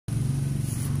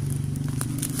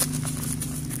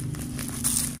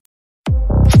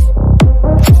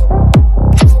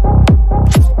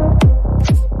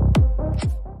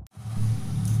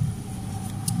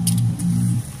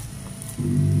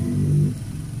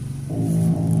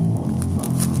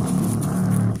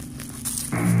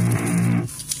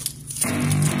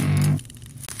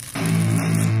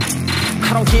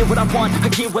get what I want, I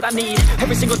get what I need.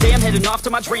 Every single day I'm heading off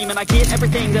to my dream, and I get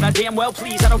everything that I damn well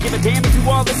please. I don't give a damn if you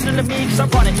all listening to me, cause I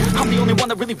run it. I'm the only one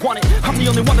that really want it, I'm the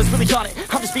only one that's really done it.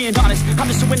 I'm just being honest, I'm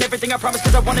just doing everything I promise,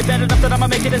 cause I want it bad enough that I'ma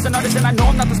make it as an artist. And I know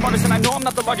I'm not the smartest, and I know I'm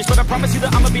not the largest, but I promise you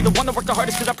that I'ma be the one that worked the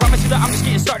hardest, cause I promise you that I'm just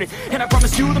getting started. And I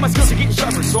promise you that my skills are getting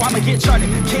sharper, so I'ma get charted.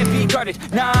 Can't be guarded,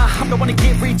 nah, I'm the one to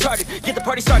get retarded. Get the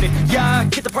party started, yeah,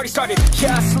 get the party started,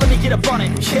 yeah, so let me get up on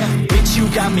it, yeah. Bitch, you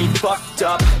got me fucked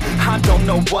up, I don't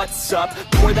know what's up.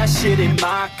 Pour that shit in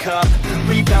my cup,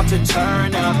 we bout to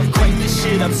turn up. Crank this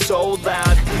shit up so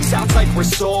loud, sounds like we're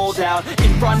sold out.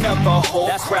 In front of a whole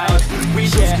crowd, we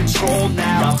lose control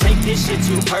now. I'll take this shit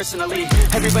too personally.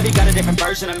 Everybody got a different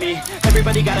version of me,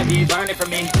 everybody gotta be learning from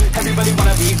me. Everybody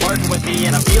wanna be working with me,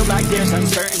 and I feel like there's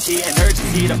uncertainty and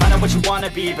urgency to find out what you wanna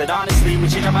be. But honestly, we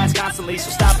change our minds constantly, so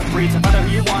stop and breathe to find out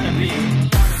who you wanna be.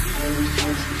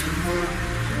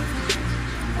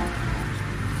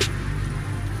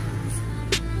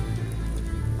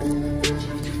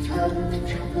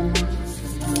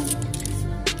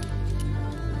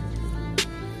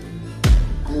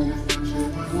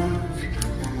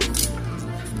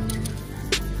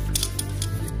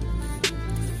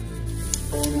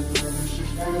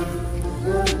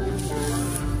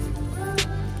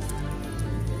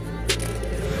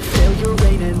 Failure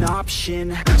ain't an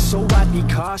option, so I'd be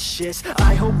cautious.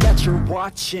 I hope that you're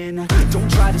watching.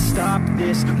 Don't try to stop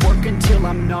this, work until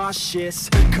I'm nauseous,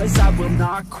 cause I will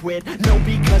not quit, no,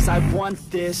 because I want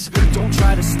this. Don't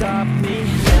try to stop me,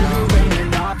 failure ain't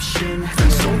an option,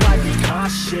 so I'd be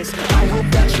cautious. I hope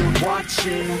that you're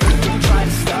watching. Don't try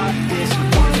to stop this,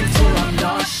 work until I'm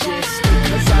nauseous,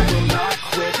 cause I will not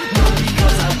quit, no,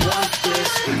 because I want this.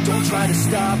 Don't try to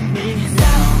stop me now.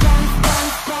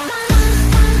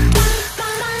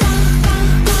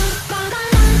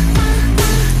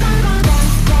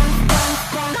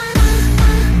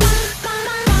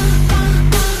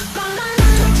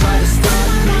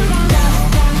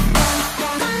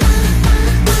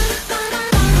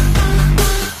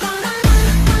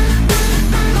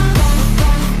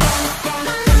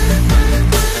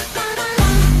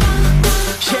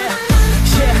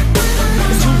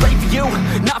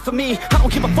 Me, I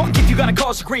don't give a fuck if you got a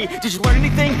college degree. Did you learn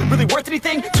anything? Really worth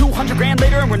anything? 200 grand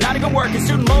later and we're not even working.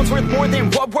 Student loans worth more than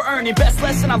what we're earning. Best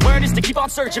lesson I learned is to keep on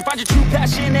searching. Find your true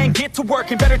passion and get to work.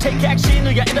 And better take action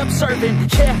or you end up serving.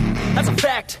 Yeah, that's a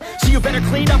fact. So you better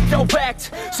clean up your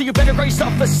act. So you better raise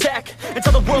yourself a sack and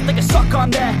tell the world they can suck on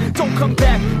that. Don't come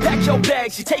back, pack your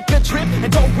bags. You take a trip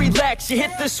and don't relax. You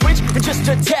hit the switch and just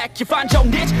attack. You find your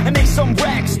niche and make some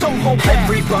racks. Don't hold back.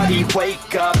 Everybody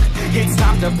wake up, it's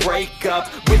time to break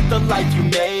up with the life you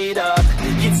made up.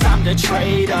 It's time to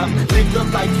trade up, live the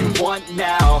life you want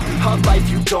now, a life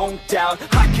you don't doubt.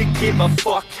 I could give a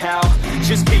fuck how,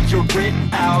 just figure it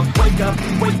out.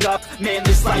 Wake up, man,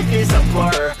 this life is a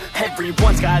blur.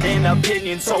 Everyone's got an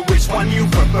opinion, so which one you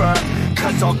prefer?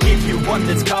 Cause I'll give you one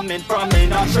that's coming from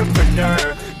an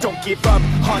entrepreneur. Don't give up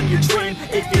on your dream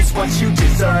if it's what you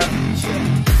deserve.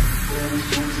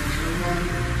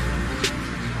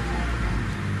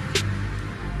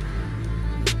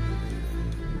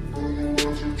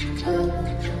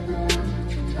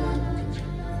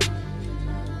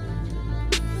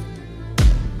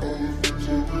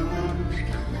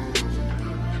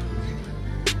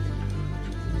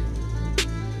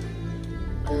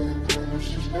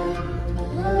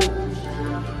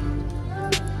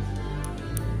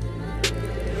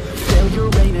 Failure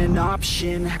ain't an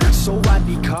option, so I'd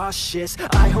be cautious.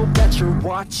 I hope that you're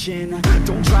watching.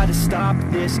 Don't try to stop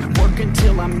this, work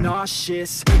until I'm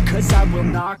nauseous, cause I will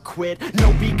not quit,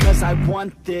 no, because I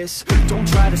want this. Don't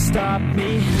try to stop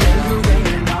me, failure ain't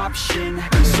an option,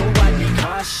 so I'd be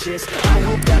cautious. I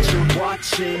hope that you're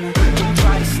watching. Don't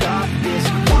try to stop this,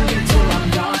 work until I'm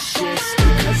nauseous,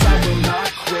 cause I will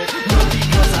not quit, no,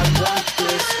 because I want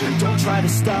this. Don't try to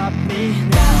stop me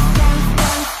now.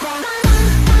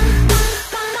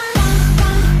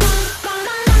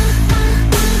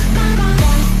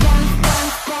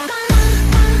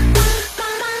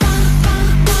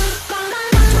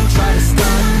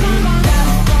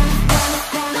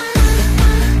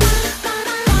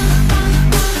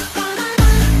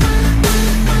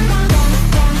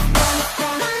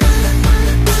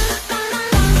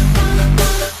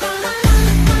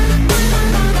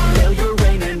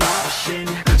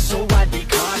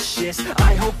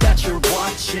 I hope that you're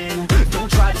watching.